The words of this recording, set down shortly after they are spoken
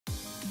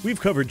We've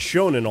covered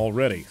shonen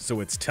already, so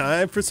it's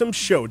time for some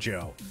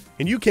shoujo.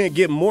 And you can't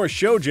get more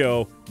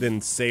shoujo than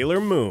Sailor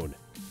Moon.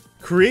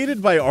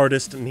 Created by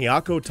artist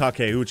Naoko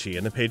Takeuchi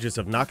in the pages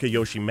of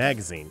Nakayoshi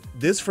magazine,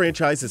 this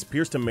franchise has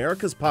pierced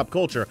America's pop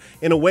culture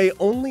in a way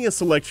only a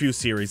select few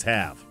series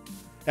have.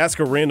 Ask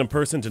a random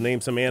person to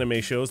name some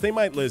anime shows, they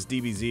might list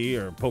DBZ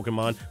or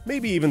Pokemon,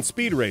 maybe even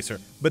Speed Racer,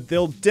 but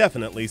they'll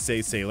definitely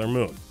say Sailor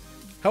Moon.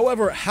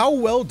 However, how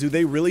well do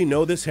they really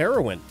know this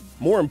heroine?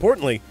 More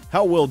importantly,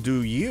 how well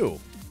do you?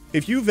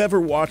 If you've ever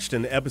watched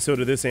an episode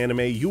of this anime,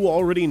 you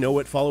already know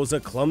it follows a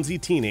clumsy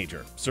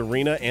teenager,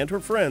 Serena and her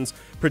friends,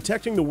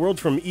 protecting the world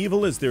from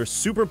evil as their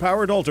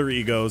super-powered alter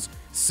egos,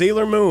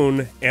 Sailor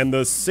Moon and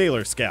the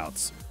Sailor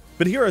Scouts.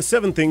 But here are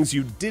 7 things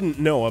you didn't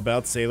know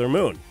about Sailor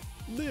Moon.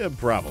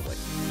 Probably.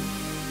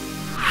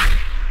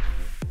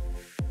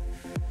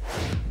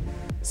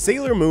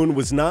 Sailor Moon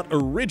was not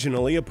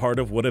originally a part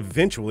of what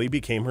eventually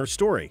became her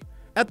story.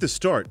 At the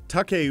start,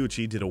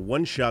 Takeuchi did a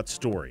one-shot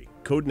story,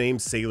 codenamed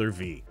Sailor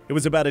V. It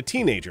was about a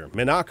teenager,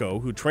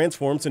 Minako, who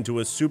transforms into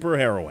a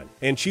super-heroine,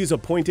 and she's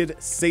appointed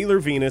Sailor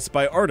Venus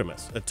by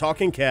Artemis, a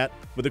talking cat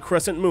with a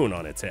crescent moon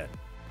on its head.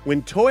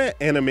 When Toei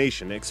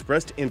Animation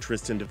expressed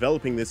interest in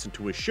developing this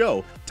into a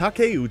show,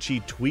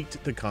 Takeuchi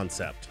tweaked the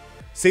concept.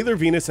 Sailor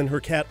Venus and her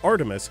cat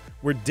Artemis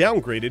were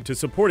downgraded to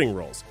supporting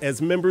roles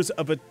as members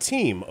of a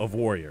team of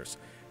warriors,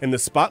 and the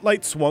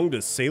spotlight swung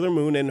to Sailor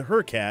Moon and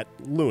her cat,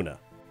 Luna.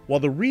 While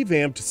the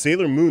revamped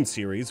Sailor Moon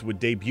series would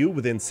debut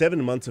within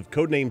 7 months of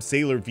codename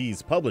Sailor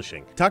V's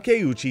publishing,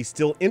 Takeuchi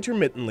still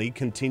intermittently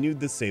continued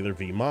the Sailor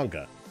V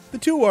manga. The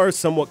two are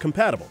somewhat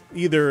compatible,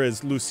 either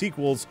as loose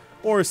sequels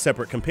or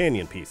separate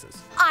companion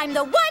pieces. I'm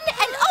the one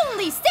and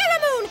only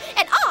Sailor Moon,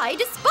 and I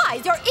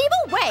despise your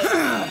evil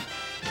ways!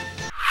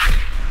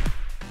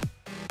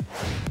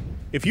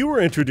 If you were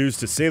introduced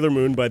to Sailor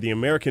Moon by the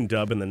American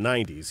dub in the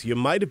 90s, you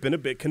might have been a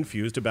bit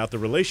confused about the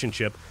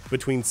relationship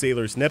between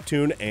Sailors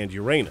Neptune and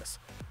Uranus.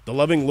 The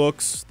loving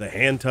looks, the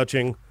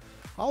hand-touching,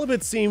 all of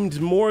it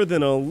seemed more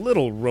than a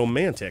little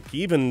romantic,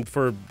 even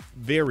for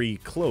very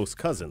close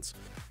cousins.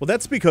 Well,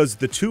 that's because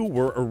the two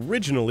were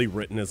originally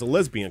written as a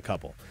lesbian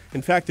couple.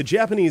 In fact, the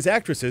Japanese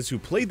actresses who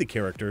played the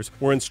characters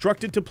were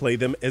instructed to play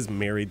them as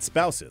married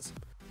spouses.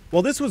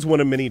 While this was one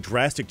of many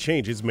drastic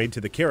changes made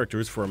to the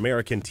characters for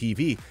American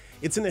TV,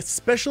 it's an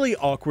especially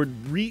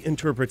awkward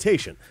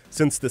reinterpretation,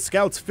 since the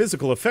Scouts'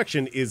 physical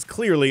affection is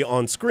clearly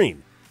on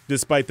screen,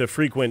 despite the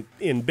frequent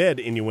in-bed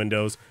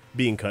innuendos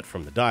being cut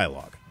from the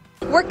dialogue.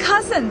 We're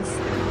cousins.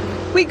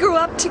 We grew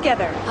up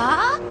together.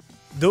 Huh?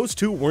 Those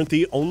two weren't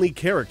the only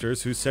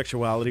characters whose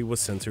sexuality was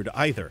censored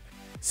either.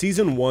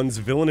 Season 1's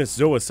villainous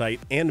Zoisite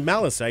and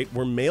Malicite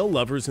were male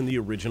lovers in the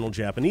original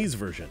Japanese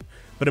version,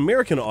 but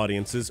American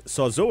audiences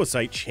saw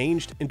Zoisite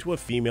changed into a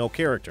female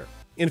character.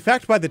 In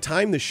fact, by the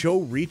time the show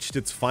reached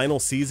its final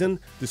season,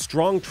 the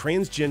strong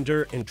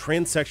transgender and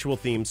transsexual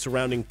themes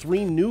surrounding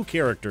 3 new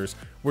characters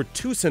were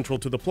too central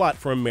to the plot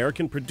for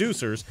American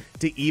producers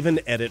to even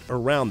edit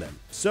around them.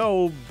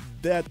 So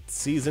that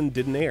season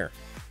didn't air.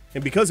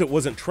 And because it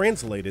wasn't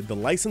translated, the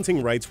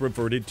licensing rights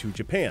reverted to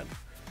Japan.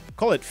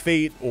 Call it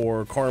fate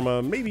or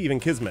karma, maybe even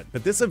kismet,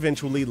 but this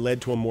eventually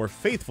led to a more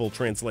faithful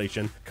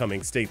translation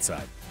coming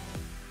stateside.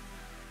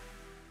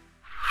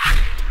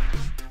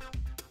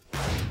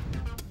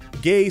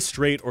 Gay,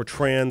 straight, or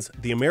trans,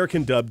 the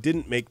American dub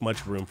didn't make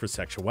much room for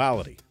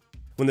sexuality.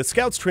 When the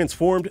Scouts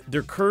transformed,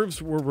 their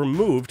curves were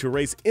removed to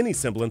erase any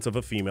semblance of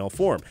a female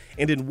form,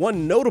 and in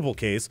one notable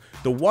case,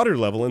 the water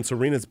level in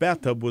Serena's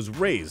bathtub was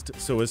raised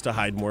so as to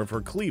hide more of her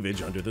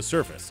cleavage under the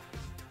surface.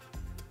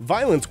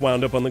 Violence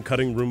wound up on the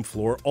cutting room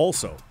floor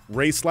also.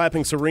 Ray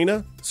slapping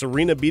Serena,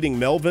 Serena beating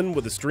Melvin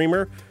with a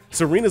streamer,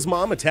 Serena's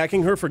mom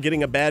attacking her for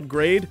getting a bad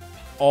grade,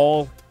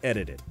 all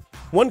edited.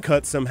 One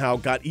cut somehow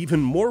got even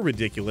more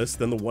ridiculous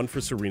than the one for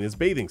Serena's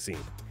bathing scene.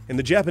 In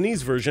the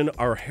Japanese version,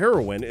 our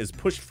heroine is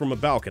pushed from a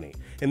balcony.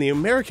 In the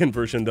American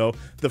version, though,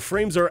 the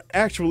frames are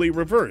actually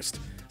reversed,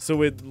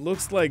 so it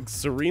looks like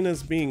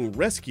Serena's being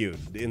rescued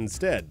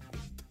instead.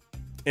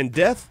 And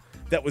death?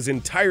 That was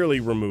entirely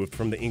removed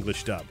from the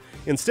English dub.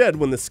 Instead,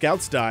 when the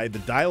Scouts die, the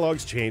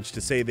dialogues change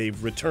to say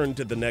they've returned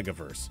to the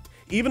Negaverse.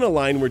 Even a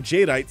line where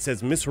Jadeite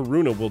says Miss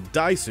Haruna will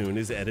die soon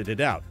is edited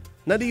out.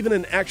 Not even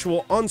an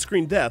actual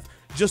on-screen death,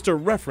 just a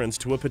reference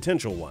to a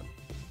potential one.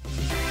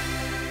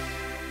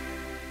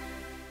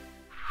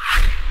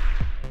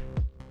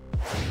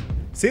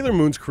 Sailor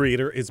Moon's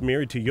creator is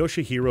married to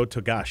Yoshihiro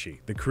Togashi,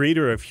 the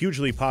creator of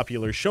hugely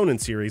popular shonen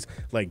series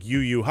like Yu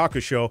Yu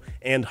Hakusho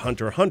and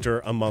Hunter x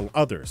Hunter, among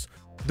others.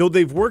 Though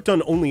they've worked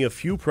on only a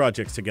few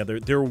projects together,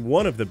 they're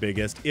one of the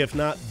biggest, if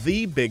not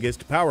the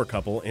biggest, power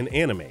couple in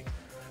anime.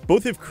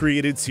 Both have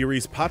created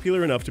series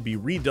popular enough to be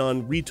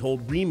redone,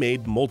 retold,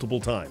 remade multiple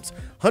times.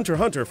 Hunter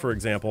x Hunter, for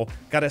example,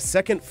 got a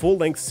second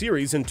full-length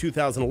series in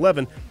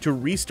 2011 to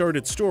restart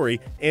its story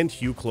and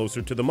hew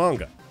closer to the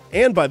manga.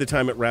 And by the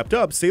time it wrapped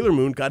up, Sailor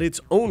Moon got its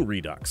own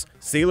redux,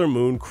 Sailor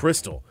Moon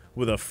Crystal,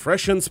 with a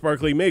fresh and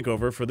sparkly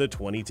makeover for the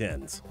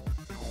 2010s.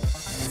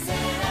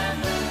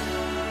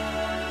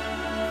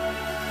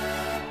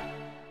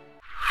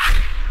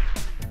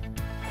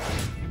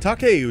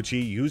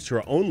 Takeuchi used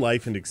her own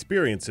life and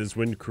experiences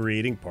when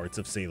creating parts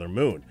of Sailor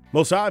Moon.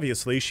 Most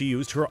obviously, she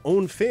used her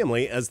own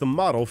family as the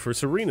model for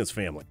Serena's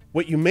family.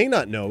 What you may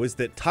not know is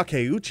that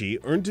Takeuchi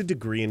earned a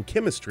degree in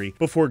chemistry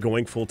before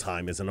going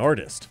full-time as an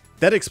artist.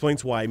 That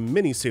explains why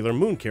many Sailor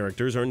Moon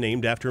characters are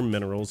named after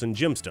minerals and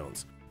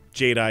gemstones.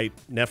 Jadeite,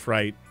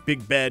 Nephrite,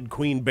 Big Bed,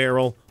 Queen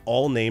Beryl,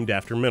 all named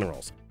after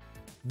minerals.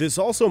 This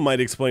also might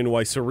explain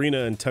why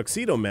Serena and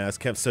Tuxedo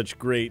Mask have such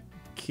great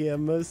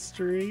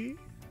chemistry.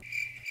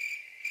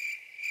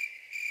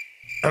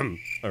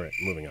 Alright,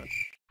 moving on.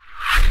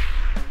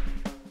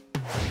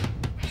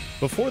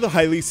 Before the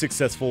highly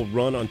successful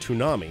run on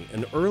Toonami,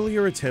 an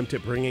earlier attempt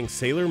at bringing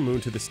Sailor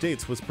Moon to the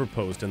States was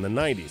proposed in the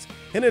 90s,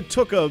 and it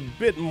took a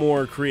bit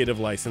more creative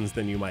license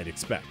than you might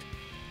expect.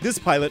 This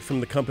pilot from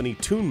the company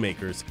Toon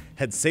Makers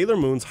had Sailor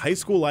Moon's high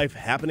school life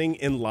happening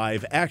in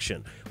live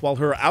action, while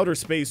her outer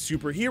space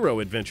superhero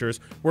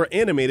adventures were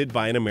animated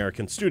by an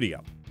American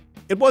studio.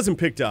 It wasn't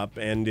picked up,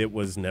 and it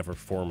was never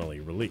formally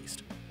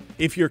released.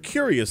 If you're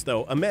curious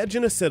though,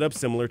 imagine a setup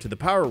similar to the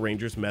Power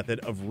Rangers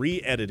method of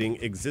re-editing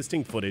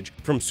existing footage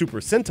from Super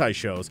Sentai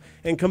shows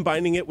and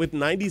combining it with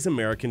 90s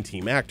American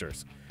team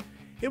actors.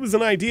 It was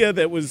an idea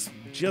that was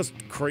just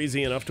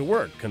crazy enough to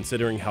work,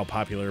 considering how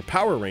popular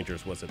Power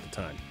Rangers was at the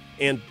time.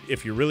 And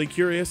if you're really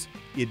curious,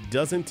 it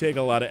doesn't take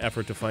a lot of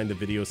effort to find the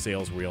video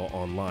sales reel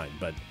online,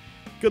 but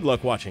good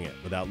luck watching it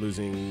without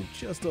losing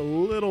just a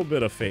little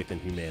bit of faith in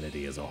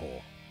humanity as a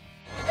whole.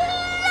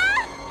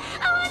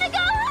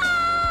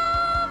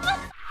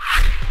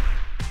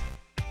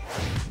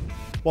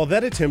 While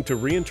that attempt to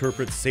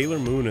reinterpret Sailor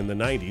Moon in the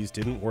 90s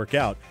didn't work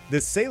out, the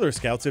Sailor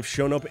Scouts have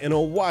shown up in a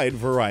wide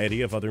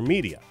variety of other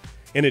media.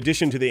 In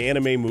addition to the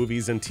anime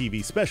movies and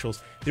TV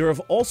specials, there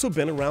have also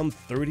been around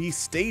 30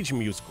 stage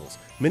musicals,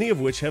 many of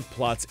which have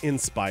plots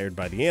inspired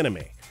by the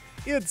anime.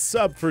 It's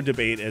up for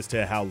debate as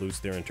to how loose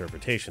their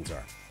interpretations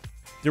are.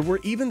 There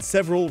were even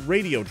several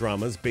radio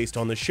dramas based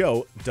on the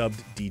show,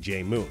 dubbed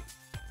DJ Moon.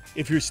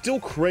 If you're still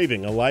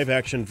craving a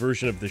live-action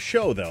version of the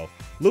show, though,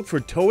 look for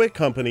Toei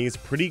Company's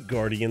Pretty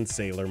Guardian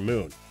Sailor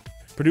Moon.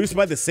 Produced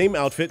by the same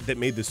outfit that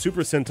made the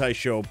Super Sentai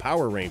show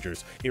Power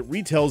Rangers, it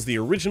retells the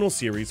original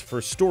series'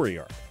 first story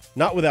arc.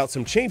 Not without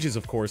some changes,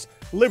 of course.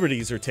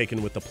 Liberties are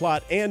taken with the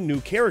plot and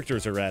new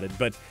characters are added,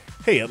 but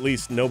hey, at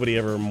least nobody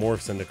ever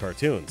morphs into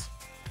cartoons.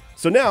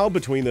 So now,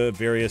 between the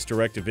various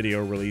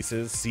direct-to-video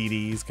releases,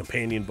 CDs,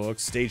 companion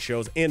books, stage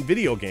shows, and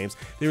video games,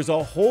 there's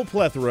a whole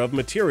plethora of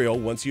material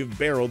once you've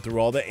barreled through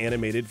all the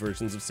animated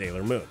versions of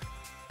Sailor Moon.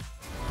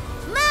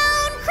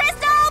 Moon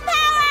Crystal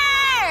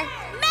Power!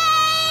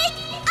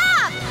 Make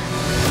up!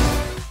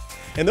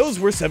 And those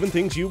were 7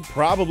 things you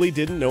probably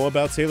didn't know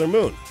about Sailor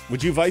Moon.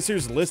 Would you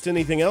Vicers list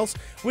anything else?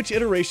 Which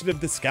iteration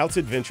of the Scouts'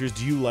 adventures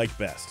do you like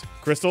best?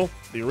 Crystal?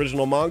 The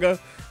original manga?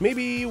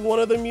 Maybe one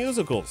of the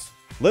musicals?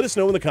 Let us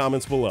know in the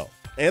comments below.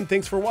 And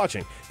thanks for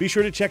watching. Be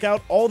sure to check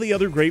out all the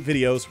other great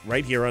videos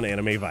right here on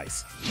Anime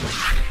Vice.